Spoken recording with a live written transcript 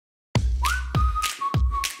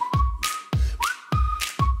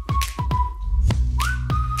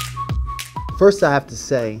First, I have to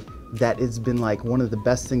say that it's been like one of the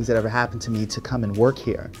best things that ever happened to me to come and work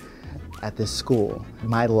here at this school.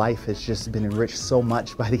 My life has just been enriched so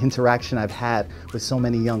much by the interaction I've had with so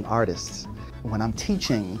many young artists. When I'm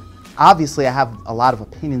teaching, obviously I have a lot of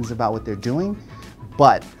opinions about what they're doing,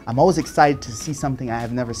 but I'm always excited to see something I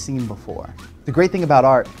have never seen before. The great thing about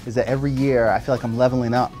art is that every year I feel like I'm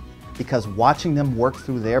leveling up, because watching them work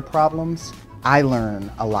through their problems, I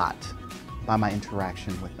learn a lot by my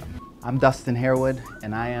interaction with them. I'm Dustin Harewood,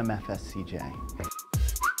 and I am FSCJ.